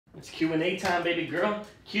It's Q&A time, baby girl.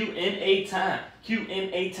 Q&A time.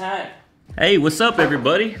 Q&A time. Hey, what's up,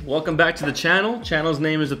 everybody? Welcome back to the channel. Channel's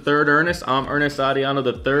name is The Third Ernest. I'm Ernest Adiano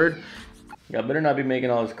the Third. Y'all better not be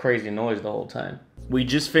making all this crazy noise the whole time. We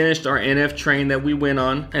just finished our NF train that we went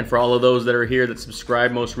on, and for all of those that are here that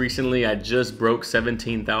subscribed most recently, I just broke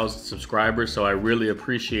 17,000 subscribers, so I really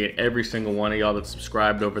appreciate every single one of y'all that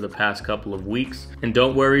subscribed over the past couple of weeks. And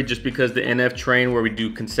don't worry, just because the NF train where we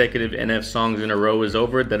do consecutive NF songs in a row is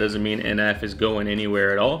over, that doesn't mean NF is going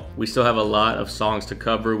anywhere at all. We still have a lot of songs to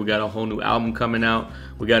cover. We got a whole new album coming out.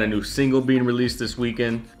 We got a new single being released this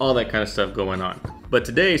weekend, all that kind of stuff going on. But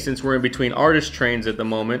today, since we're in between artist trains at the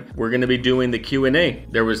moment, we're gonna be doing the Q&A.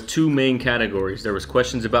 There was two main categories. There was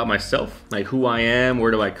questions about myself, like who I am,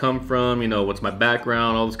 where do I come from, you know, what's my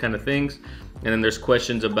background, all those kind of things. And then there's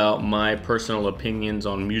questions about my personal opinions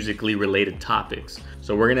on musically related topics.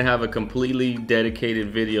 So we're gonna have a completely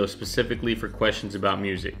dedicated video specifically for questions about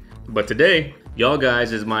music. But today, y'all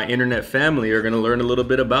guys as my internet family are gonna learn a little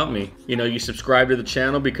bit about me. You know, you subscribe to the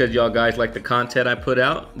channel because y'all guys like the content I put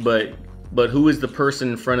out, but who is the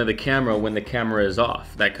person in front of the camera when the camera is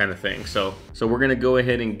off, that kind of thing. So we're gonna go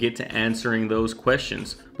ahead and get to answering those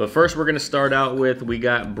questions. But first we're gonna start out with, we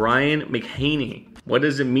got Brian McHaney. What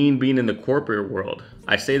does it mean being in the corporate world?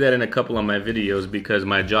 I say that in a couple of my videos because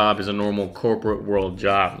my job is a normal corporate world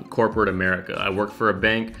job, corporate America. I work for a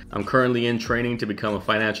bank. I'm currently in training to become a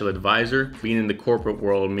financial advisor. Being in the corporate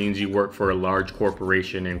world means you work for a large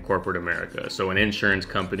corporation in corporate America. So an insurance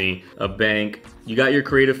company, a bank. You got your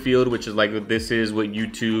creative field, which is like this is what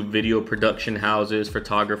YouTube, video production houses,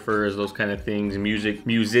 photographers, those kind of things, music,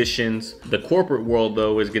 musicians. The corporate world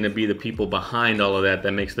though is gonna be the people behind all of that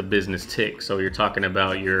that makes the business tick. So you're talking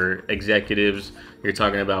about your executives, you're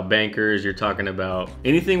talking about bankers, you're talking about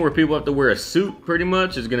anything where people have to wear a suit pretty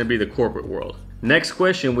much is gonna be the corporate world. Next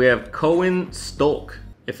question, we have Cohen Stolk.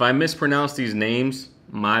 If I mispronounce these names,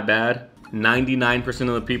 my bad. 99%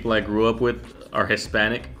 of the people I grew up with are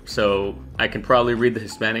Hispanic, so I can probably read the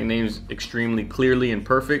Hispanic names extremely clearly and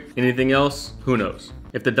perfect. Anything else, who knows?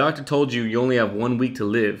 If the doctor told you you only have 1 week to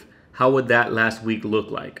live, how would that last week look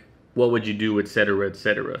like? What would you do, etc.,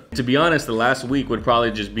 etc.? To be honest, the last week would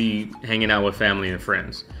probably just be hanging out with family and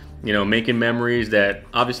friends. You know, making memories that,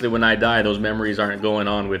 obviously when I die, those memories aren't going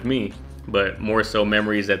on with me, but more so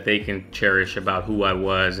memories that they can cherish about who I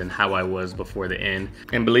was and how I was before the end.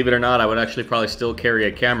 And believe it or not, I would actually probably still carry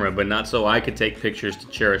a camera, but not so I could take pictures to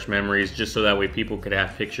cherish memories, just so that way people could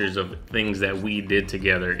have pictures of things that we did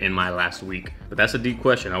together in my last week. But that's a deep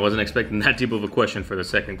question. I wasn't expecting that deep of a question for the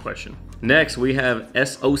second question. Next, we have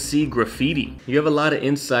SOC Graffiti. You have a lot of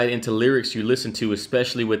insight into lyrics you listen to,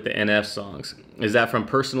 especially with the NF songs. Is that from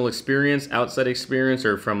personal experience, outside experience,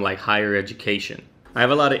 or from like higher education? I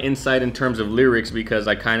have a lot of insight in terms of lyrics because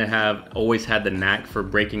I kind of have always had the knack for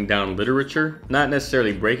breaking down literature. Not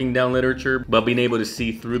necessarily breaking down literature, but being able to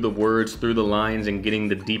see through the words, through the lines, and getting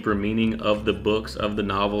the deeper meaning of the books, of the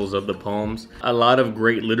novels, of the poems. A lot of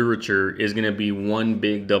great literature is going to be one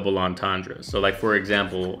big double entendre. So like, for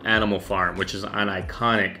example, Animal Farm, which is an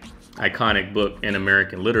iconic book in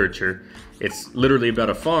American literature. It's literally about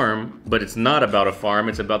a farm, but it's not about a farm.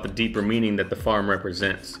 It's about the deeper meaning that the farm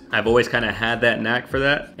represents. I've always kind of had that knack for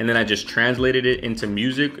that. And then I just translated it into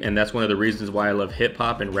music. And that's one of the reasons why I love hip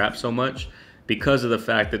hop and rap so much, because of the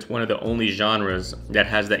fact that it's one of the only genres that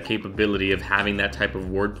has that capability of having that type of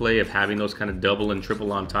wordplay, of having those kind of double and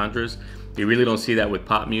triple entendres. You really don't see that with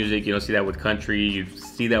pop music. You don't see that with country. You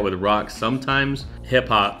see that with rock sometimes. Hip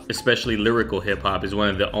hop, especially lyrical hip hop, is one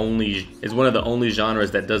of the only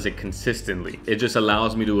genres that does it consistently. It just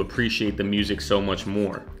allows me to appreciate the music so much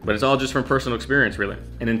more. But it's all just from personal experience, really.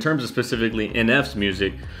 And in terms of specifically NF's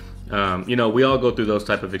music, you know, we all go through those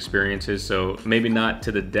type of experiences, so maybe not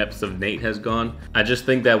to the depths of Nate has gone. I just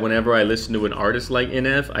think that whenever I listen to an artist like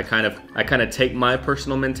NF, I kind of take my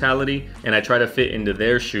personal mentality and I try to fit into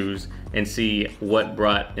their shoes and see what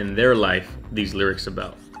brought in their life these lyrics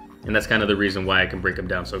about. And that's kind of the reason why I can break them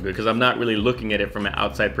down so good, because I'm not really looking at it from an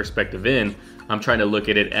outside perspective in. I'm trying to look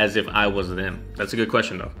at it as if I was them. That's a good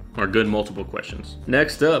question though, or good multiple questions.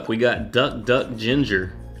 Next up, we got Duck Duck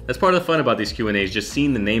Ginger. That's part of the fun about these Q&As, just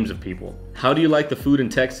seeing the names of people. How do you like the food in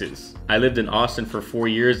Texas? I lived in Austin for 4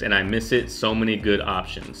 years and I miss it. So many good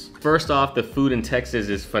options. First off, the food in Texas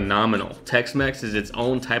is phenomenal. Tex-Mex is its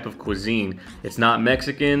own type of cuisine. It's not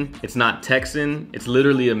Mexican, it's not Texan, it's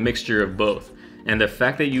literally a mixture of both. And the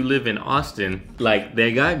fact that you live in Austin, like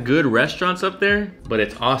they got good restaurants up there, but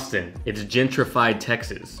it's Austin. It's gentrified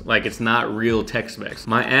Texas. Like it's not real Tex-Mex.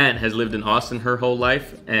 My aunt has lived in Austin her whole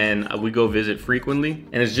life and we go visit frequently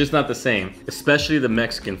and it's just not the same, especially the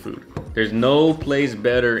Mexican food. There's no place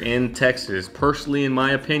better in Texas, personally in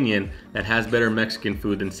my opinion, that has better Mexican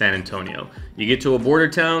food than San Antonio. You get to a border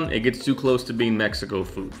town, it gets too close to being Mexico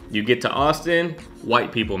food. You get to Austin,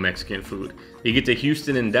 white people Mexican food. You get to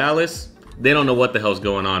Houston and Dallas, they don't know what the hell's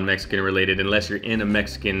going on Mexican related unless you're in a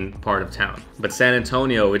Mexican part of town. But San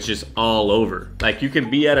Antonio, it's just all over. Like you can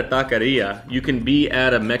be at a taqueria, you can be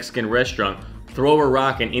at a Mexican restaurant, throw a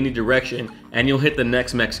rock in any direction and you'll hit the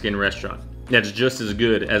next Mexican restaurant that's just as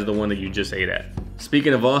good as the one that you just ate at.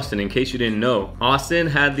 Speaking of Austin, in case you didn't know, Austin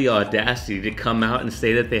had the audacity to come out and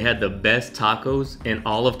say that they had the best tacos in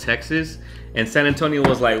all of Texas. And San Antonio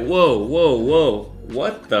was like, whoa, whoa, whoa.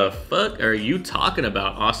 What the fuck are you talking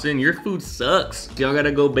about, Austin? Your food sucks. Y'all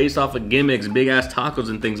gotta go based off of gimmicks, big ass tacos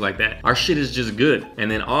and things like that. Our shit is just good.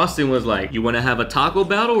 And then Austin was like, you wanna have a taco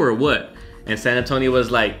battle or what? And San Antonio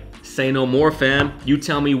was like, say no more, fam. You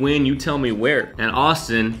tell me when, you tell me where. And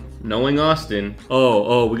Austin, knowing Austin,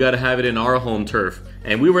 oh, we gotta have it in our home turf.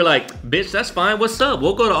 And we were like, bitch, that's fine, what's up?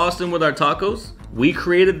 We'll go to Austin with our tacos. We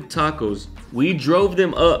created the tacos. We drove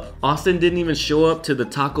them up. Austin didn't even show up to the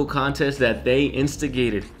taco contest that they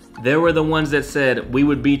instigated. They were the ones that said, we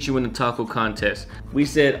would beat you in the taco contest. We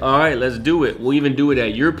said, all right, let's do it. We'll even do it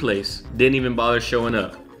at your place. Didn't even bother showing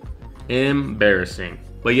up. Embarrassing.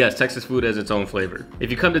 But yes, Texas food has its own flavor.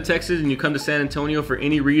 If you come to Texas and you come to San Antonio for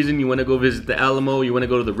any reason, you wanna go visit the Alamo, you wanna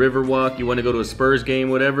go to the Riverwalk, you wanna go to a Spurs game,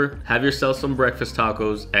 whatever, have yourself some breakfast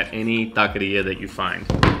tacos at any taqueria that you find.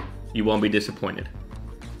 You won't be disappointed.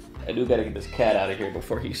 I do gotta get this cat out of here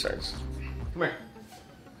before he starts. Come here.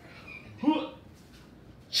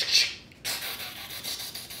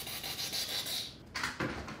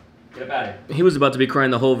 Get up out of here. He was about to be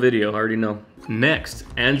crying the whole video, I already know. Next,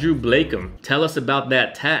 Andrew Blakeham. Tell us about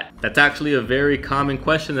that tat. That's actually a very common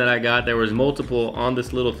question that I got. There was multiple on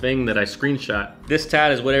this little thing that I screenshot. This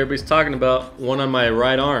tat is what everybody's talking about, one on my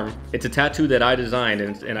right arm. It's a tattoo that I designed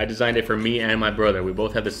and I designed it for me and my brother. We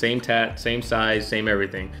both have the same tat, same size, same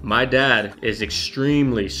everything. My dad is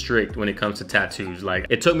extremely strict when it comes to tattoos. Like,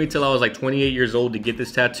 it took me till I was like 28 years old to get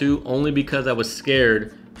this tattoo only because I was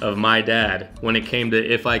scared of my dad when it came to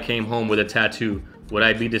if I came home with a tattoo. Would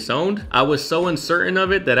I be disowned? I was so uncertain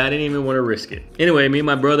of it that I didn't even want to risk it. Anyway, me and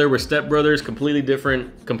my brother were stepbrothers, completely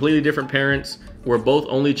different parents. We're both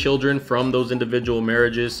only children from those individual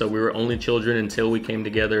marriages, so we were only children until we came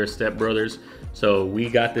together as stepbrothers. So we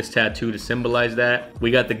got this tattoo to symbolize that. We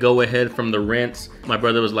got the go ahead from the rents. My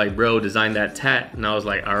brother was like, bro, design that tat. And I was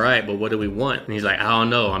like, all right, but what do we want? And he's like, I don't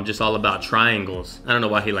know, I'm just all about triangles. I don't know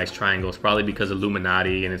why he likes triangles, probably because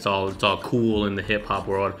Illuminati and it's all cool in the hip hop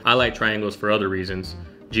world. I like triangles for other reasons.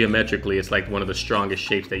 Geometrically, it's like one of the strongest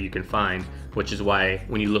shapes that you can find, which is why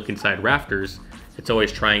when you look inside rafters, it's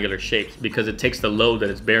always triangular shapes because it takes the load that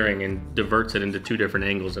it's bearing and diverts it into two different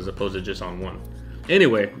angles as opposed to just on one.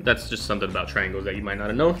 Anyway, that's just something about triangles that you might not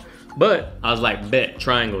have known. But I was like, bet,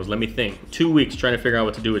 triangles, let me think. 2 weeks trying to figure out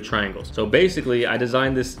what to do with triangles. So basically, I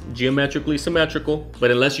designed this geometrically symmetrical,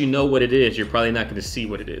 but unless you know what it is, you're probably not gonna see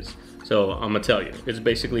what it is. So I'm gonna tell you. It's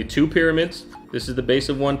basically two pyramids. This is the base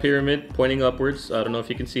of one pyramid pointing upwards. I don't know if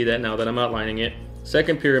you can see that now that I'm outlining it.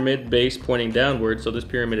 Second pyramid, base pointing downward. So this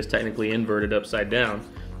pyramid is technically inverted upside down.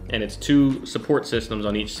 And it's two support systems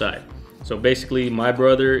on each side. So basically, my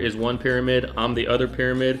brother is one pyramid, I'm the other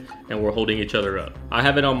pyramid, and we're holding each other up. I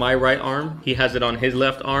have it on my right arm, he has it on his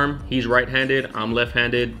left arm, he's right-handed, I'm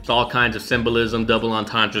left-handed. It's all kinds of symbolism, double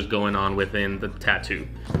entendres going on within the tattoo.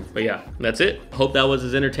 But yeah, that's it. Hope that was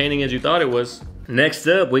as entertaining as you thought it was. Next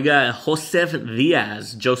up, we got Joseph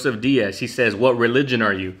Diaz. He says, what religion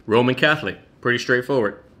are you? Roman Catholic. Pretty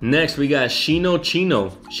straightforward. Next, we got Chino.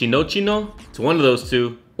 It's one of those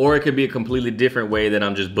two. Or it could be a completely different way that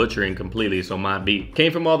I'm just butchering completely, so my beat.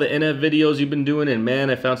 Came from all the NF videos you've been doing, and man,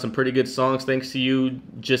 I found some pretty good songs thanks to you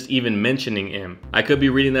just even mentioning him. I could be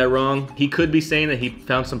reading that wrong. He could be saying that he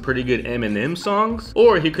found some pretty good Eminem songs,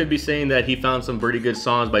 or he could be saying that he found some pretty good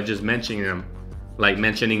songs by just mentioning them, like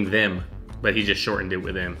mentioning them, but he just shortened it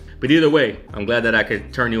with him. But either way, I'm glad that I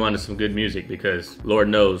could turn you on to some good music because Lord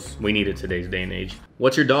knows we need it today's day and age.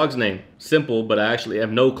 What's your dog's name? Simple, but I actually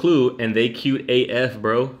have no clue, and they cute AF,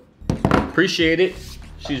 bro. Appreciate it.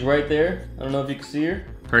 She's right there. I don't know if you can see her.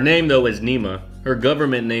 Her name though is Nima. Her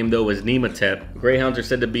government name though is Nematep. Greyhounds are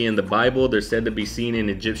said to be in the Bible. They're said to be seen in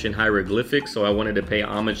Egyptian hieroglyphics, so I wanted to pay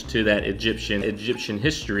homage to that Egyptian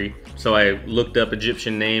history. So I looked up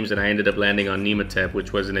Egyptian names and I ended up landing on Nematep,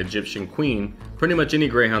 which was an Egyptian queen. Pretty much any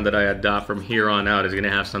greyhound that I adopt from here on out is going to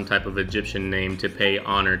have some type of Egyptian name to pay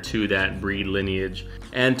honor to that breed lineage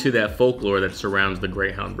and to that folklore that surrounds the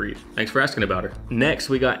greyhound breed. Thanks for asking about her. Next,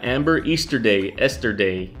 we got Amber Easterday.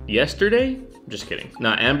 Yesterday? Just kidding.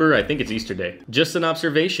 Nah, Amber, I think it's Easter Day. Just an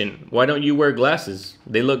observation. Why don't you wear glasses?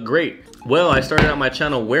 They look great. Well, I started out my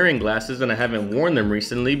channel wearing glasses and I haven't worn them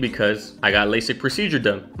recently because I got LASIK procedure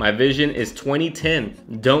done. My vision is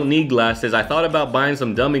 20/10. Don't need glasses. I thought about buying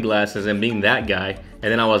some dummy glasses and being that guy.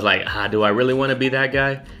 And then I was like, do I really want to be that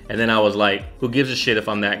guy? And then I was like, who gives a shit if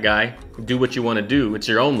I'm that guy? Do what you want to do. It's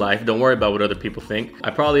your own life. Don't worry about what other people think. I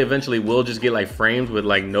probably eventually will just get like frames with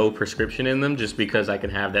like no prescription in them just because I can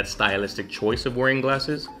have that stylistic choice of wearing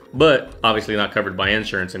glasses. But obviously not covered by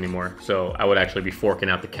insurance anymore. So I would actually be forking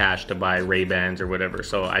out the cash to buy Ray-Bans or whatever.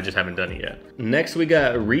 So I just haven't done it yet. Next we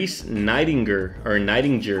got Reese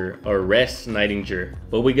Nightinger or Res Nightinger.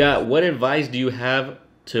 But we got, what advice do you have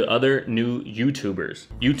to other new YouTubers?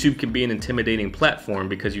 YouTube can be an intimidating platform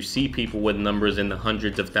because you see people with numbers in the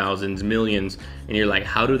hundreds of thousands, millions, and you're like,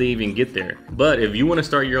 how do they even get there? But if you want to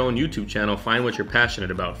start your own YouTube channel, find what you're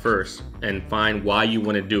passionate about first and find why you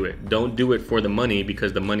want to do it. Don't do it for the money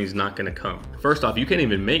because the money's not going to come. First off, you can't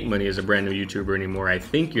even make money as a brand new YouTuber anymore. I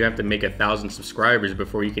think you have to make 1,000 subscribers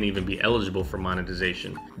before you can even be eligible for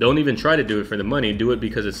monetization. Don't even try to do it for the money. Do it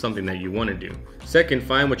because it's something that you want to do. Second,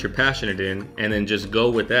 find what you're passionate in and then just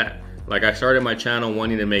go with that. Like, I started my channel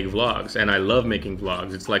wanting to make vlogs and I love making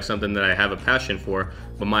vlogs. It's like something that I have a passion for,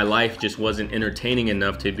 but my life just wasn't entertaining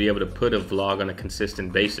enough to be able to put a vlog on a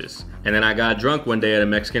consistent basis. And then I got drunk one day at a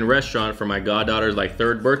Mexican restaurant for my goddaughter's like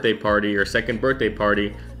 3rd birthday party or 2nd birthday party,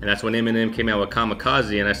 and that's when Eminem came out with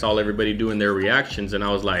Kamikaze, and I saw everybody doing their reactions and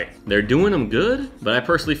I was like, they're doing them good, but I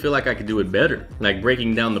personally feel like I could do it better, like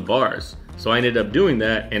breaking down the bars. So I ended up doing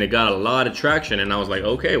that and it got a lot of traction, and I was like,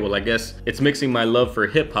 okay, well, I guess it's mixing my love for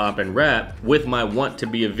hip hop and rap with my want to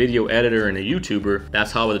be a video editor and a YouTuber.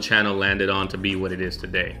 That's how the channel landed on to be what it is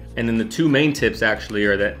today. And then the two main tips actually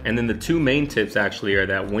are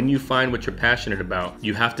that when you find what you're passionate about,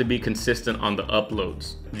 you have to be consistent on the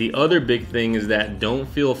uploads. The other big thing is that don't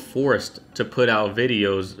feel forced to put out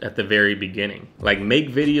videos at the very beginning. Like, make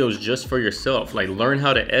videos just for yourself. Like, learn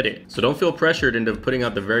how to edit. So don't feel pressured into putting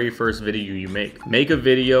out the very first video you make. Make a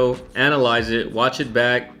video, analyze it, watch it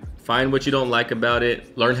back, find what you don't like about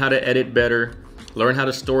it, learn how to edit better, learn how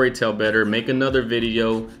to storytell better, make another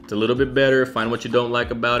video, it's a little bit better, find what you don't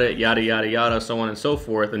like about it, yada yada yada, so on and so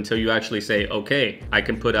forth, until you actually say, okay, I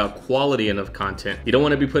can put out quality enough content. You don't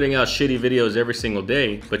want to be putting out shitty videos every single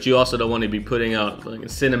day, but you also don't want to be putting out like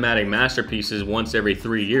cinematic masterpieces once every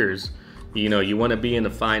 3 years. You know, you want to be in a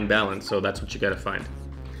fine balance, so that's what you got to find.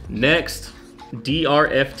 Next,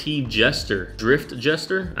 DRFT Jester. Drift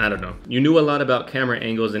Jester? I don't know. You knew a lot about camera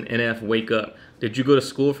angles and NF Wake Up. Did you go to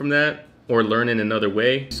school from that? Or learn in another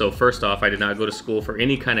way? So first off, I did not go to school for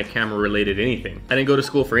any kind of camera related anything. I didn't go to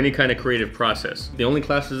school for any kind of creative process. The only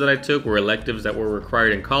classes that I took were electives that were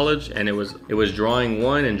required in college, and it was drawing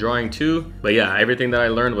 1 and drawing 2. But yeah, everything that I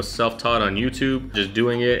learned was self-taught on YouTube, just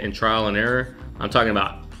doing it in trial and error. I'm talking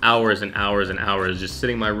about hours and hours and hours just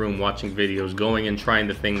sitting in my room watching videos, going and trying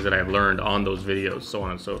the things that I've learned on those videos, so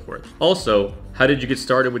on and so forth. Also, how did you get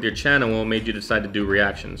started with your channel? What made you decide to do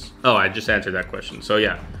reactions? Oh, I just answered that question. So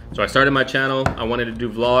yeah, so I started my channel. I wanted to do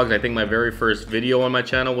vlogs. I think my very first video on my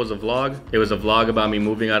channel was a vlog. It was a vlog about me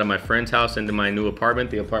moving out of my friend's house into my new apartment,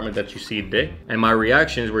 the apartment that you see today. And my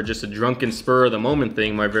reactions were just a drunken spur of the moment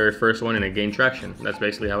thing, my very first one, and it gained traction. That's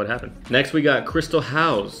basically how it happened. Next, we got Crystal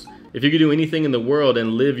House. If you could do anything in the world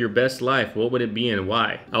and live your best life, what would it be and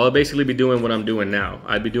why? I would basically be doing what I'm doing now.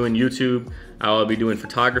 I'd be doing YouTube, I would be doing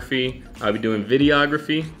photography, I'd be doing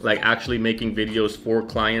videography, like actually making videos for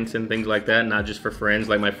clients and things like that, not just for friends.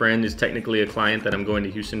 Like, my friend is technically a client that I'm going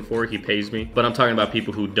to Houston for, he pays me. But I'm talking about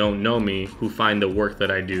people who don't know me, who find the work that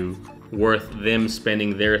I do worth them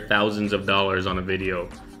spending their thousands of dollars on a video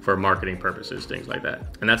for marketing purposes, things like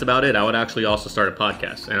that. And that's about it. I would actually also start a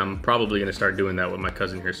podcast, and I'm probably gonna start doing that with my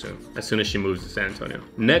cousin here soon, as soon as she moves to San Antonio.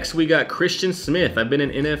 Next, we got Christian Smith. I've been an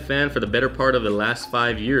NF fan for the better part of the last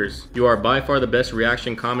 5 years. You are by far the best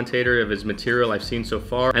reaction commentator of his material I've seen so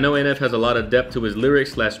far. I know NF has a lot of depth to his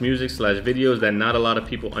lyrics / music / videos that not a lot of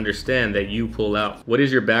people understand that you pull out. What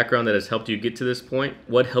is your background that has helped you get to this point?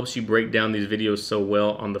 What helps you break down these videos so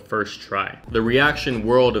well on the first try? The reaction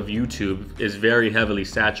world of YouTube is very heavily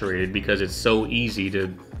saturated because it's so easy to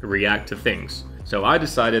react to things. So I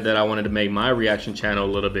decided that I wanted to make my reaction channel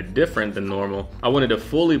a little bit different than normal. I wanted to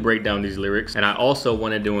fully break down these lyrics, and I also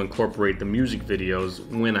wanted to incorporate the music videos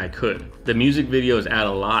when I could. The music videos add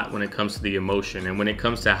a lot when it comes to the emotion, and when it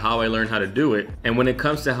comes to how I learned how to do it,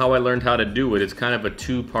 it's kind of a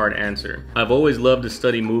two-part answer. I've always loved to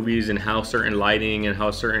study movies and how certain lighting and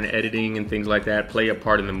how certain editing and things like that play a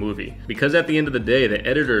part in the movie. Because at the end of the day, the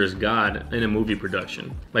editor is God in a movie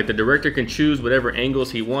production. Like, the director can choose whatever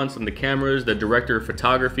angles he wants on the cameras, the director of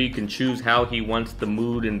photography can choose how he wants the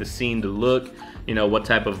mood and the scene to look, you know, what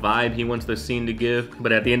type of vibe he wants the scene to give.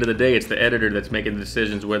 But at the end of the day, it's the editor that's making the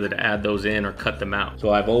decisions whether to add those in or cut them out. So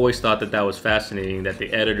I've always thought that that was fascinating, that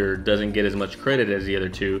the editor doesn't get as much credit as the other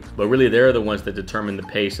two, but really they're the ones that determine the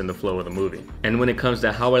pace and the flow of the movie. And when it comes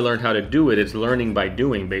to how I learned how to do it, it's learning by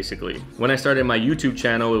doing, basically. When I started my YouTube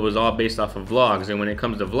channel, it was all based off of vlogs, and when it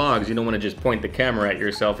comes to vlogs, you don't want to just point the camera at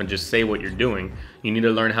yourself and just say what you're doing. You need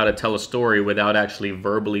to learn how to tell a story without actually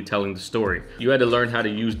verbally telling the story. You had to learn how to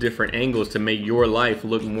use different angles to make your life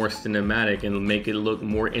look more cinematic and make it look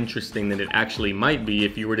more interesting than it actually might be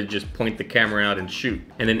if you were to just point the camera out and shoot.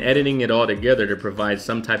 And then editing it all together to provide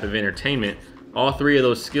some type of entertainment. All three of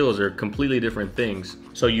those skills are completely different things.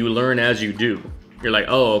 So you learn as you do. You're like,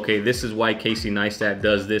 oh, okay, this is why Casey Neistat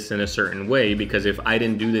does this in a certain way, because if I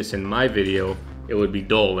didn't do this in my video, it would be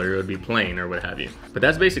dull or it would be plain or what have you. But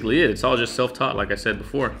that's basically it. It's all just self-taught, like I said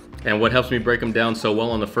before. And what helps me break them down so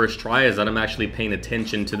well on the first try is that I'm actually paying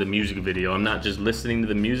attention to the music video. I'm not just listening to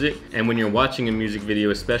the music. And when you're watching a music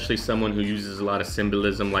video, especially someone who uses a lot of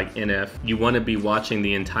symbolism like NF, you want to be watching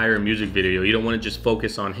the entire music video. You don't want to just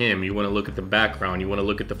focus on him. You want to look at the background. You want to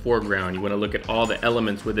look at the foreground. You want to look at all the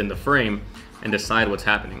elements within the frame and decide what's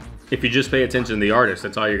happening. If you just pay attention to the artist,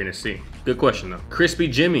 that's all you're going to see. Good question though. Crispy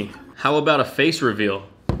Jimmy, how about a face reveal?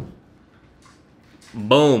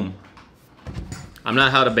 Boom. I'm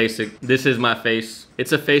not how to basic. This is my face.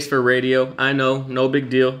 It's a face for radio. I know, no big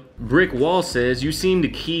deal. Brick Wall says, you seem to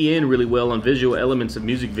key in really well on visual elements of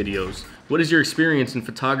music videos. What is your experience in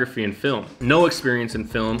photography and film? No experience in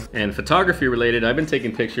film and photography related. I've been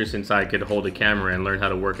taking pictures since I could hold a camera and learn how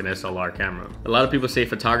to work an SLR camera. A lot of people say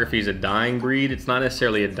photography is a dying breed. It's not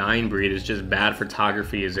necessarily a dying breed. It's just bad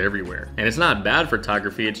photography is everywhere. And it's not bad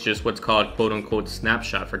photography. It's just what's called quote unquote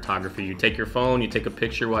snapshot photography. You take your phone, you take a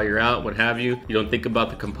picture while you're out, what have you. You don't think about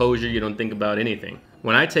the composure. You don't think about anything.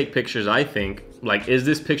 When I take pictures, I think, like, is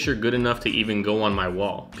this picture good enough to even go on my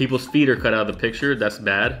wall? People's feet are cut out of the picture, that's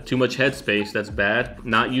bad. Too much headspace, that's bad.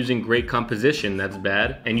 Not using great composition, that's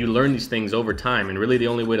bad. And you learn these things over time, and really the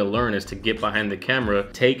only way to learn is to get behind the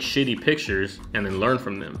camera, take shitty pictures, and then learn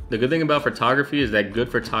from them. The good thing about photography is that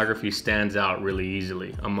good photography stands out really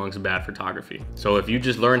easily amongst bad photography. So if you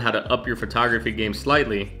just learn how to up your photography game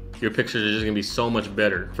slightly, your pictures are just gonna be so much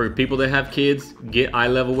better. For people that have kids, get eye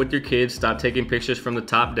level with your kids. Stop taking pictures from the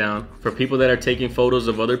top down. For people that are taking photos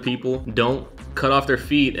of other people, don't cut off their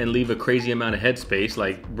feet and leave a crazy amount of headspace.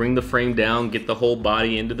 Like, bring the frame down, get the whole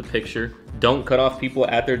body into the picture. Don't cut off people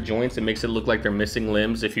at their joints. It makes it look like they're missing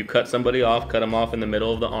limbs. If you cut somebody off, cut them off in the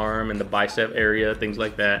middle of the arm and the bicep area, things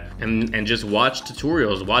like that. And just watch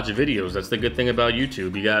tutorials, watch videos. That's the good thing about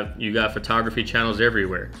YouTube. You got photography channels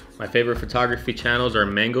everywhere. My favorite photography channels are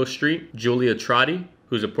Mango Street, Julia Trotti,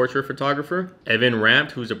 who's a portrait photographer, Evan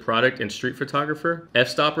Rampt, who's a product and street photographer,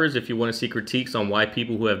 F-Stoppers, if you want to see critiques on why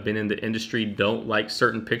people who have been in the industry don't like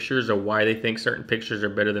certain pictures or why they think certain pictures are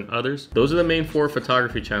better than others. Those are the main 4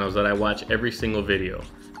 photography channels that I watch every single video.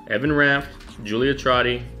 Evan Rampt, Julia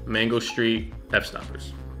Trotti, Mango Street,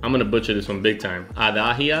 F-Stoppers. I'm gonna butcher this one big time.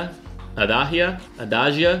 Adagio?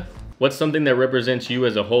 What's something that represents you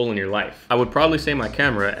as a whole in your life? I would probably say my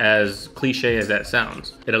camera, as cliche as that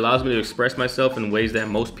sounds. It allows me to express myself in ways that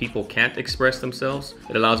most people can't express themselves.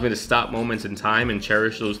 It allows me to stop moments in time and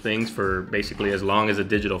cherish those things for basically as long as a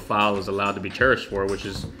digital file is allowed to be cherished for, which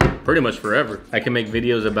is pretty much forever. I can make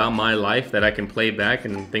videos about my life that I can play back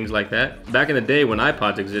and things like that. Back in the day when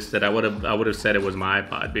iPods existed, I would have said it was my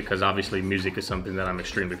iPod, because obviously music is something that I'm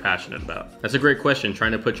extremely passionate about. That's a great question,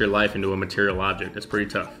 trying to put your life into a material object. That's pretty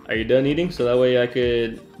tough. Are you done eating so that way I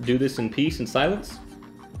could do this in peace and silence?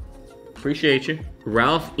 Appreciate you.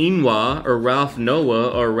 Ralph Inwa or Ralph Noah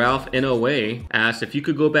or Ralph NOA asks, if you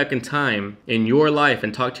could go back in time in your life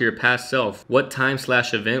and talk to your past self, what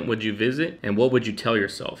time/event would you visit and what would you tell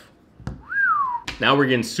yourself? Now we're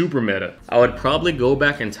getting super meta. I would probably go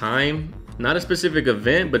back in time, not a specific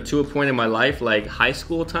event, but to a point in my life like high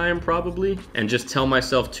school time probably, and just tell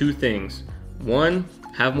myself 2 things. 1,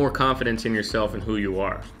 have more confidence in yourself and who you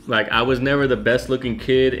are. Like, I was never the best looking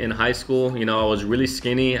kid in high school. You know, I was really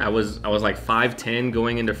skinny. I was like 5'10"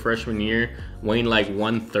 going into freshman year, weighing like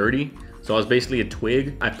 130. So I was basically a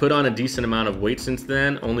twig. I put on a decent amount of weight since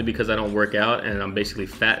then, only because I don't work out and I'm basically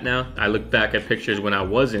fat now. I look back at pictures when I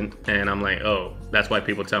wasn't and I'm like, oh, that's why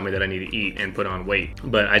people tell me that I need to eat and put on weight.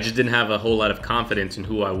 But I just didn't have a whole lot of confidence in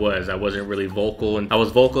who I was. I wasn't really vocal, and I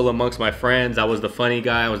was vocal amongst my friends. I was the funny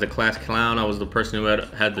guy, I was the class clown, I was the person who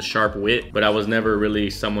had the sharp wit, but I was never really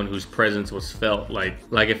someone whose presence was felt. Like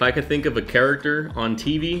if I could think of a character on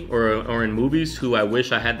TV or in movies who I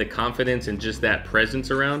wish I had the confidence and just that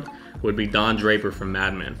presence around, would be Don Draper from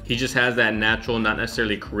Mad Men. He just has that natural, not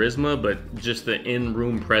necessarily charisma, but just the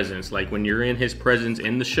in-room presence. Like when you're in his presence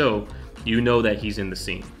in the show, you know that he's in the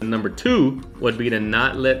scene. Number 2 would be to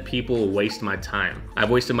not let people waste my time. I've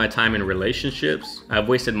wasted my time in relationships. I've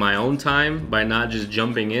wasted my own time by not just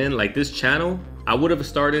jumping in. Like this channel, I would have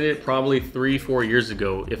started it probably 3-4 years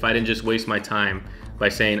ago if I didn't just waste my time by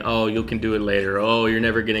saying, oh, you can do it later. Oh, you're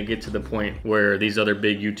never gonna get to the point where these other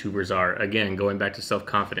big YouTubers are. Again, going back to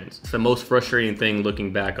self-confidence. It's the most frustrating thing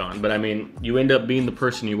looking back on. But I mean, you end up being the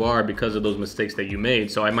person you are because of those mistakes that you made.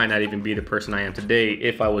 So I might not even be the person I am today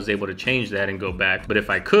if I was able to change that and go back. But if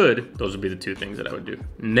I could, those would be the 2 things that I would do.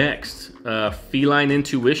 Next, feline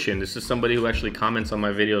intuition. This is somebody who actually comments on my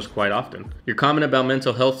videos quite often. Your comment about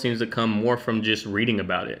mental health seems to come more from just reading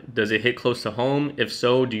about it. Does it hit close to home? If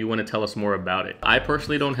so, do you want to tell us more about it? I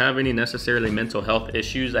personally don't have any necessarily mental health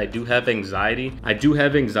issues. I do have anxiety.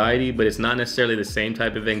 But it's not necessarily the same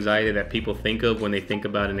type of anxiety that people think of when they think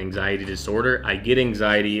about an anxiety disorder. I get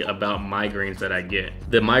anxiety about migraines that I get.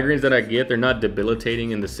 The migraines that I get, they're not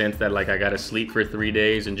debilitating in the sense that like I gotta sleep for 3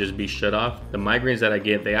 days and just be shut off. The migraines that I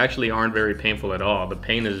get, they actually aren't very painful at all. The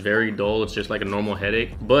pain is very dull. It's just like a normal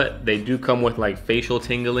headache, but they do come with like facial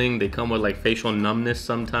tingling. They come with like facial numbness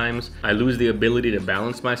sometimes. I lose the ability to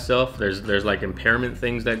balance myself. There's like impairment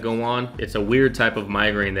things that go on. It's a weird type of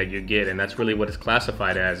migraine that you get, and that's really what it's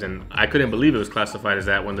classified as. And I couldn't believe it was classified as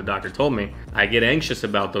that when the doctor told me. I get anxious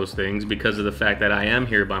about those things because of the fact that I am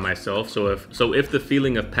here by myself. So if the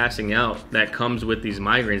feeling of passing out that comes with these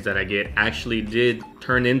migraines that I get actually did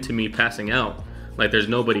turn into me passing out, like there's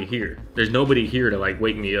nobody here. There's nobody here to like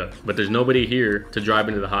wake me up, but there's nobody here to drive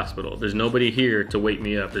into the hospital. There's nobody here to wake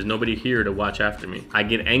me up. There's nobody here to watch after me. I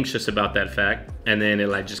get anxious about that fact, and then it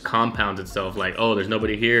like just compounds itself. Like, oh, there's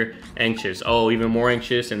nobody here, anxious. Oh, even more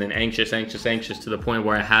anxious, and then anxious to the point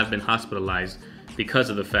where I have been hospitalized because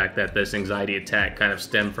of the fact that this anxiety attack kind of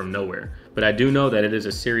stemmed from nowhere. But I do know that it is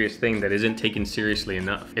a serious thing that isn't taken seriously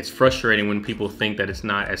enough. It's frustrating when people think that it's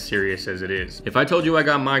not as serious as it is. If I told you I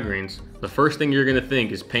got migraines, the first thing you're gonna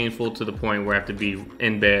think is painful to the point where I have to be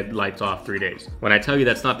in bed, lights off 3 days. When I tell you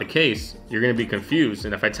that's not the case, you're gonna be confused.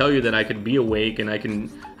 And if I tell you that I could be awake and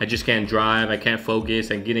I just can't drive, I can't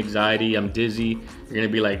focus, I get anxiety, I'm dizzy, you're gonna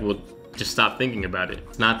be like, well, just stop thinking about it.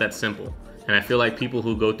 It's not that simple. And I feel like people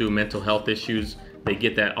who go through mental health issues, they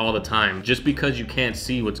get that all the time. Just because you can't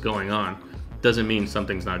see what's going on doesn't mean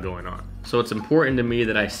something's not going on. So it's important to me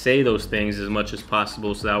that I say those things as much as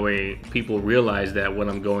possible so that way people realize that what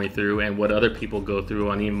I'm going through and what other people go through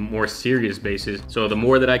on an even more serious basis. So the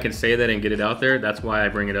more that I can say that and get it out there, that's why I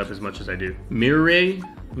bring it up as much as I do. Mire,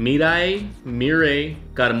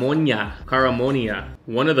 Caramonia.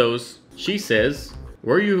 One of those. She says,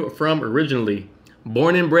 where are you from originally?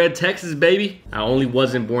 Born and bred Texas, baby. I only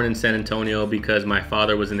wasn't born in San Antonio because my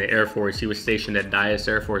father was in the Air Force. He was stationed at Dyess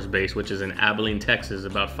Air Force Base, which is in Abilene, Texas,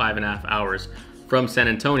 about 5.5 hours from San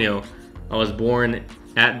Antonio. I was born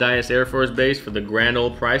at Dyess Air Force Base for the grand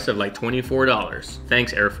old price of like $24.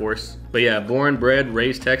 Thanks, Air Force. But yeah, born, bred,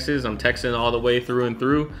 raised Texas. I'm Texan all the way through and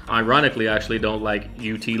through. Ironically, I actually don't like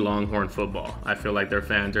UT Longhorn football. I feel like their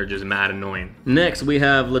fans are just mad annoying. Next, we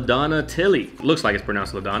have LaDonna Tilly. Looks like it's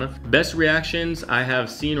pronounced LaDonna. Best reactions I have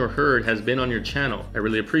seen or heard has been on your channel. I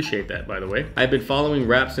really appreciate that, by the way. I've been following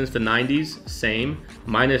rap since the 90s. Same.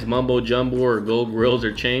 Minus mumbo jumbo or gold grills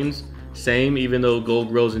or chains. Same, even though gold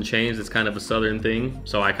grills and chains is kind of a southern thing,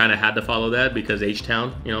 so I kind of had to follow that because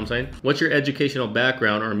H-Town, you know what I'm saying? What's your educational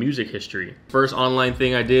background or music history? First online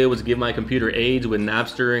thing I did was give my computer aids with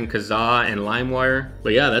Napster and Kazaa and LimeWire.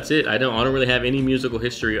 But yeah, that's it. I don't really have any musical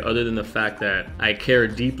history other than the fact that I care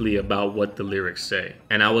deeply about what the lyrics say.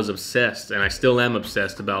 And I was obsessed, and I still am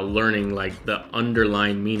obsessed about learning like the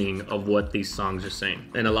underlying meaning of what these songs are saying.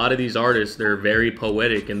 And a lot of these artists, they're very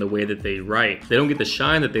poetic in the way that they write. They don't get the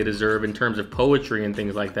shine that they deserve curve in terms of poetry and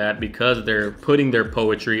things like that because they're putting their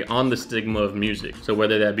poetry on the stigma of music. So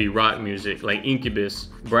whether that be rock music like Incubus,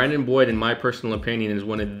 Brandon Boyd, in my personal opinion, is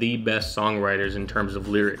one of the best songwriters in terms of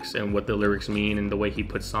lyrics and what the lyrics mean and the way he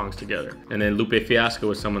puts songs together. And then Lupe Fiasco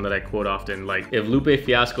is someone that I quote often. Like, if Lupe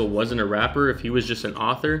Fiasco wasn't a rapper, if he was just an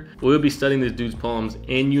author, we would be studying this dude's poems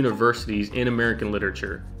in universities in American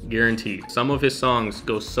literature. Guaranteed. Some of his songs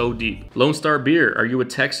go so deep. Lone Star Beer, are you a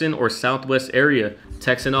Texan or Southwest area?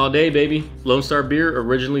 Texan all day, baby. Lone Star Beer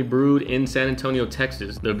originally brewed in San Antonio,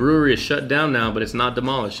 Texas. The brewery is shut down now, but it's not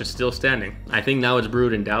demolished. It's still standing. I think now it's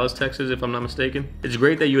brewed in Dallas, Texas, if I'm not mistaken. It's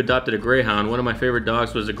great that you adopted a Greyhound. One of my favorite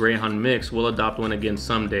dogs was a Greyhound mix. We'll adopt one again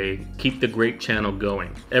someday. Keep the great channel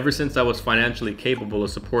going. Ever since I was financially capable of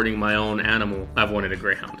supporting my own animal, I've wanted a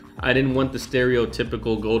Greyhound. I didn't want the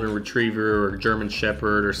stereotypical golden retriever or German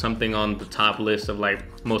shepherd or something on the top list of like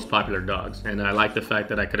most popular dogs. And I like the fact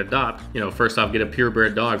that I could adopt, first off, get a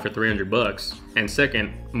purebred dog for $300. And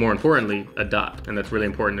second, more importantly, adopt. And that's really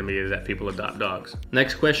important to me, is that people adopt dogs.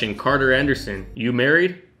 Next question, Carter Anderson. You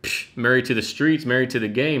married? Psh, married to the streets, married to the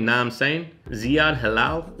game, nah I'm saying? Ziyad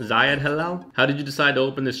Halal? How did you decide to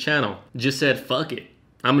open this channel? Just said, fuck it.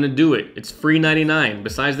 I'm gonna do it. It's free 99.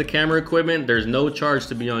 Besides the camera equipment, there's no charge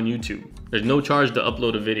to be on YouTube. There's no charge to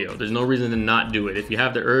upload a video. There's no reason to not do it. If you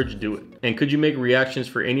have the urge, do it. And could you make reactions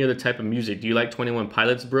for any other type of music? Do you like 21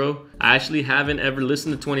 Pilots, bro? I actually haven't ever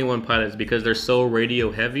listened to 21 Pilots because they're so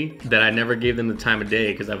radio heavy that I never gave them the time of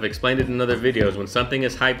day, because I've explained it in other videos. When something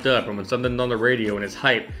is hyped up or when something's on the radio and it's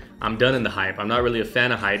hype, I'm done in the hype. I'm not really a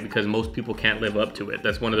fan of hype because most people can't live up to it.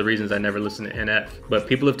 That's one of the reasons I never listen to NF. But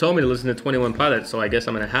people have told me to listen to 21 Pilots, so I guess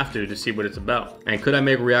I'm gonna have to see what it's about. And could I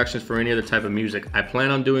make reactions for any other type of music? I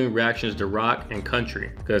plan on doing reactions to rock and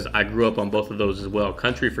country because I grew up on both of those as well.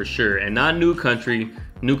 Country for sure, and not new country.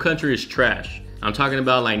 New country is trash. I'm talking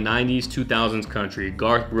about like 90s, 2000s country,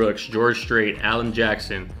 Garth Brooks, George Strait, Alan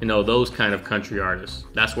Jackson, those kind of country artists.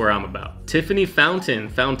 That's where I'm about. Tiffany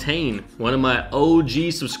Fontaine, one of my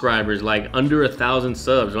OG subscribers, like under 1,000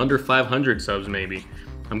 subs, under 500 subs maybe.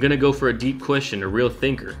 I'm gonna go for a deep question, a real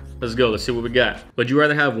thinker. Let's go, let's see what we got. Would you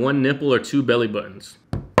rather have one nipple or two belly buttons?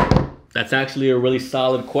 That's actually a really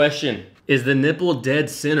solid question. Is the nipple dead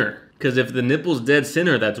center? Because if the nipple's dead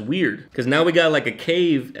center, that's weird. Because now we got like a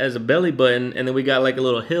cave as a belly button, and then we got like a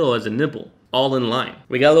little hill as a nipple, all in line.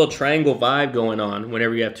 We got a little triangle vibe going on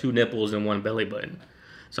whenever you have two nipples and one belly button.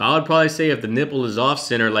 So I would probably say if the nipple is off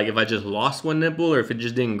center, like if I just lost one nipple or if it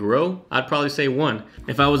just didn't grow, I'd probably say one.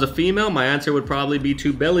 If I was a female, my answer would probably be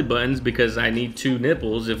two belly buttons because I need two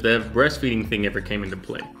nipples if the breastfeeding thing ever came into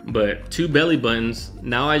play. But two belly buttons,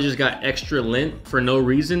 now I just got extra lint for no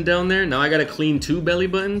reason down there. Now I gotta clean two belly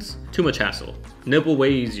buttons. Too much hassle. Nipple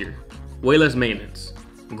way easier, way less maintenance.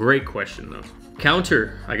 Great question though.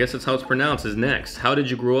 Counter, I guess that's how it's pronounced, is next. How did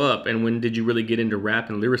you grow up and when did you really get into rap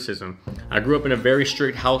and lyricism? I grew up in a very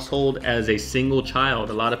strict household as a single child.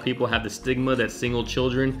 A lot of people have the stigma that single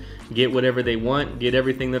children get whatever they want, get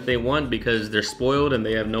everything that they want because they're spoiled and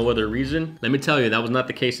they have no other reason. Let me tell you, that was not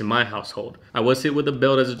the case in my household. I was hit with a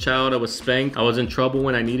belt as a child, I was spanked, I was in trouble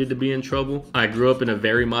when I needed to be in trouble. I grew up in a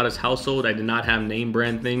very modest household. I did not have name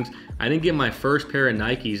brand things. I didn't get my first pair of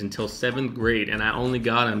Nikes until 7th grade, and I only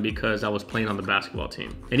got them because I was playing on the basketball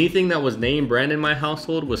team. Anything that was name brand in my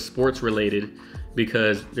household was sports related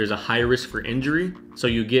because there's a high risk for injury, so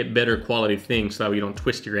you get better quality things so that you don't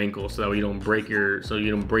twist your ankle, so that you don't break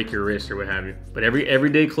your wrist or what have you. But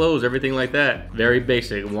everyday clothes, everything like that, very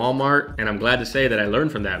basic. Walmart, and I'm glad to say that I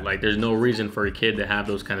learned from that. Like, there's no reason for a kid to have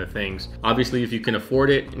those kind of things. Obviously, if you can afford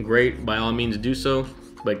it, great, by all means do so.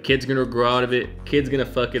 But kid's gonna grow out of it, kid's gonna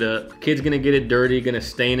fuck it up, kid's gonna get it dirty, gonna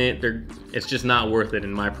stain it. It's just not worth it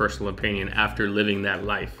in my personal opinion after living that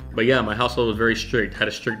life. But yeah, my household was very strict. Had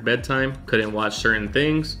a strict bedtime, couldn't watch certain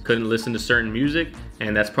things, couldn't listen to certain music.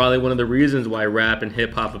 And that's probably one of the reasons why rap and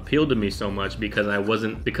hip hop appealed to me so much, because I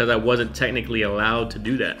wasn't technically allowed to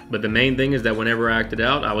do that. But the main thing is that whenever I acted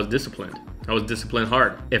out, I was disciplined. I was disciplined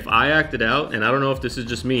hard. If I acted out, and I don't know if this is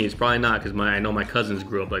just me, it's probably not, because I know my cousins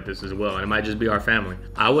grew up like this as well, and it might just be our family.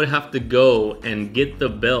 I would have to go and get the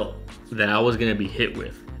belt that I was gonna be hit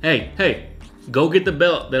with. Hey, go get the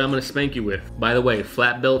belt that I'm gonna spank you with. By the way,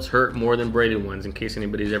 flat belts hurt more than braided ones, in case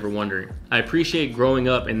anybody's ever wondering. I appreciate growing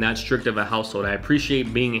up in that strict of a household. I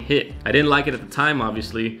appreciate being hit. I didn't like it at the time,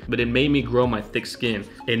 obviously, but it made me grow my thick skin.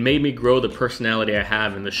 It made me grow the personality I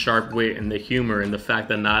have and the sharp wit and the humor and the fact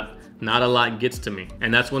that not Not a lot gets to me.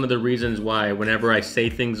 And that's one of the reasons why whenever I say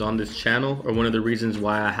things on this channel, or one of the reasons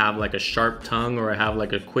why I have like a sharp tongue, or I have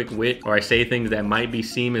like a quick wit, or I say things that might be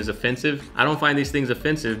seen as offensive, I don't find these things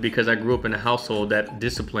offensive because I grew up in a household that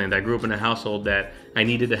disciplined. I grew up in a household that I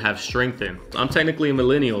needed to have strength in. I'm technically a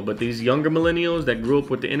millennial, but these younger millennials that grew up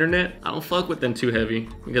with the internet, I don't fuck with them too heavy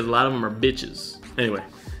because a lot of them are bitches. Anyway,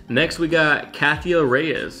 next we got Kathia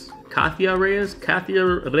Reyes. Kathia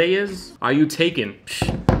Reyes? Are you taken?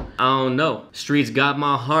 I don't know. Streets got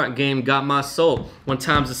my heart, game got my soul. One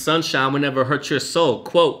time's the sunshine will never hurt your soul.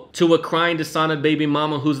 Quote, to a crying dishonored baby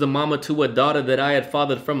mama who's the mama to a daughter that I had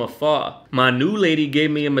fathered from afar. My new lady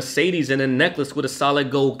gave me a Mercedes and a necklace with a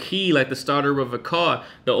solid gold key like the starter of a car,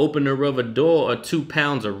 the opener of a door, or 2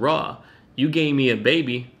 pounds of raw. You gave me a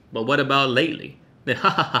baby, but what about lately? Then ha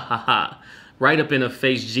ha ha ha ha. Right up in her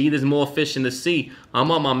face, G, there's more fish in the sea.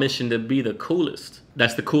 I'm on my mission to be the coolest.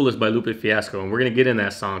 That's The Coolest by Lupe Fiasco, and we're gonna get in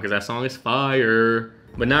that song because that song is fire.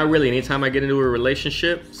 But not really. Anytime I get into a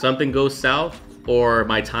relationship, something goes south, or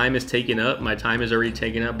my time is taken up. My time is already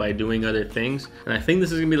taken up by doing other things. And I think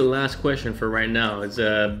this is gonna be the last question for right now. It's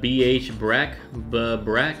BH Brack.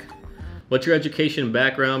 What's your education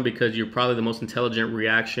background? Because you're probably the most intelligent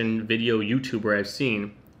reaction video YouTuber I've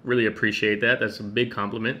seen. Really appreciate that. That's a big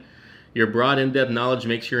compliment. Your broad, in-depth knowledge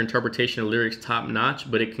makes your interpretation of lyrics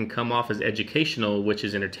top-notch, but it can come off as educational, which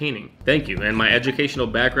is entertaining. Thank you. And my educational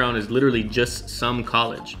background is literally just some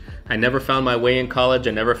college. I never found my way in college.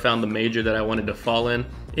 I never found the major that I wanted to fall in.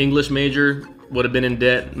 English major, would have been in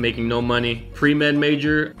debt, making no money. Pre-med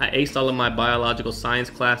major, I aced all of my biological science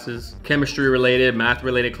classes. Chemistry-related,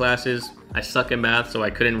 math-related classes. I suck at math, so I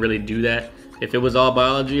couldn't really do that. If it was all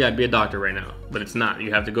biology, I'd be a doctor right now, but it's not.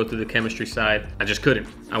 You have to go through the chemistry side. I just couldn't.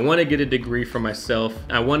 I want to get a degree for myself.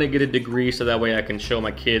 I want to get a degree so that way I can show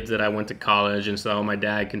my kids that I went to college, and so my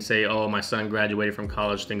dad can say, oh, my son graduated from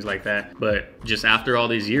college, things like that. But just after all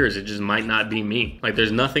these years, it just might not be me. Like,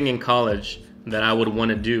 there's nothing in college that I would want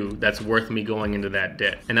to do that's worth me going into that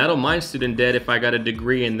debt. And I don't mind student debt if I got a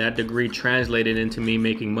degree and that degree translated into me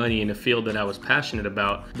making money in a field that I was passionate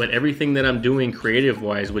about. But everything that I'm doing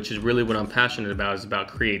creative-wise, which is really what I'm passionate about, is about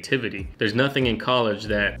creativity. There's nothing in college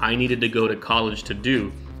that I needed to go to college to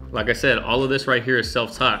do. Like I said, all of this right here is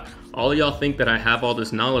self-taught. All of y'all think that I have all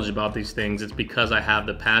this knowledge about these things. It's because I have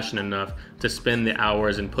the passion enough to spend the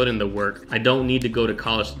hours and put in the work. I don't need to go to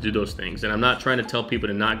college to do those things. And I'm not trying to tell people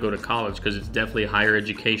to not go to college, because it's definitely higher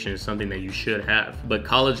education is something that you should have. But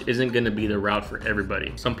college isn't going to be the route for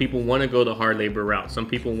everybody. Some people want to go the hard labor route. Some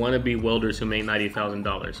people want to be welders who make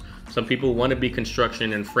 $90,000. Some people want to be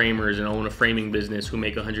construction and framers and own a framing business who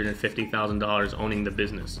make $150,000 owning the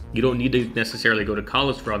business. You don't need to necessarily go to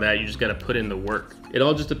college for all that. You just got to put in the work. It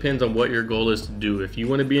all just depends on what your goal is to do. If you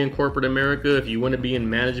want to be in corporate America, if you want to be in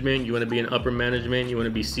management, you want to be in upper management, you want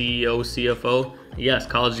to be CEO, CFO, yes,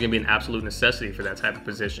 college is going to be an absolute necessity for that type of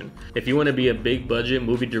position. If you want to be a big budget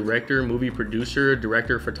movie director, movie producer,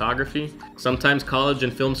 director of photography, sometimes college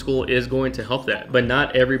and film school is going to help that. But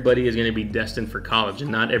not everybody is going to be destined for college,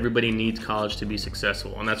 and not everybody needs college to be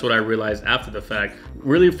successful. And that's what I realized after the fact.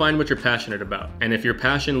 Really find what you're passionate about. And if your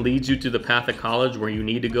passion leads you to the path of college where you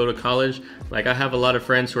need to go to college, like I have a lot of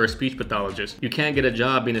friends who are speech pathologists. You can't get a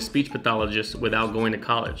job being a speech pathologist without going to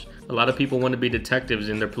college. A lot of people want to be detectives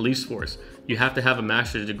in their police force. You have to have a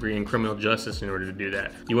master's degree in criminal justice in order to do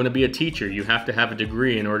that. You want to be a teacher, you have to have a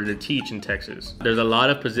degree in order to teach in Texas. There's a lot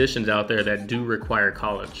of positions out there that do require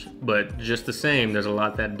college, but just the same, there's a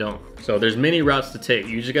lot that don't. So there's many routes to take.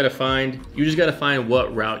 You just gotta find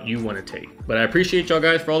what route you want to take. But I appreciate y'all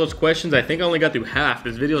guys for all those questions. I think I only got through half.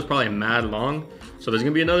 This video is probably mad long. So there's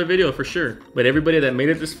gonna be another video for sure. But everybody that made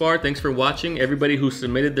it this far, thanks for watching. Everybody who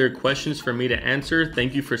submitted their questions for me to answer,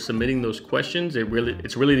 thank you for submitting those questions.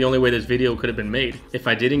 It's really the only way this video could have been made. If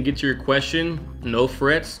I didn't get to your question, no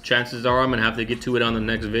frets. Chances are I'm gonna have to get to it on the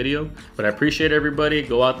next video. But I appreciate everybody.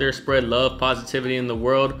 Go out there, spread love, positivity in the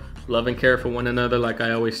world. Love and care for one another, like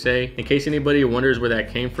I always say. In case anybody wonders where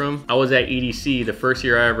that came from, I was at EDC the first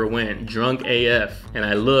year I ever went, drunk AF. And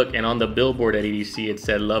I look, and on the billboard at EDC, it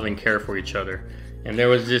said love and care for each other. And there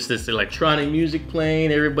was just this electronic music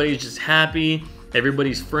playing. Everybody's just happy.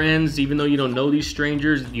 Everybody's friends. Even though you don't know these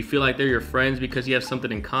strangers, you feel like they're your friends because you have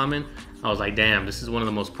something in common. I was like, damn, this is one of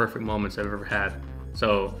the most perfect moments I've ever had.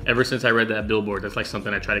 So ever since I read that billboard, that's like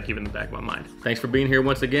something I try to keep in the back of my mind. Thanks for being here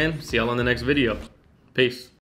once again. See y'all on the next video. Peace.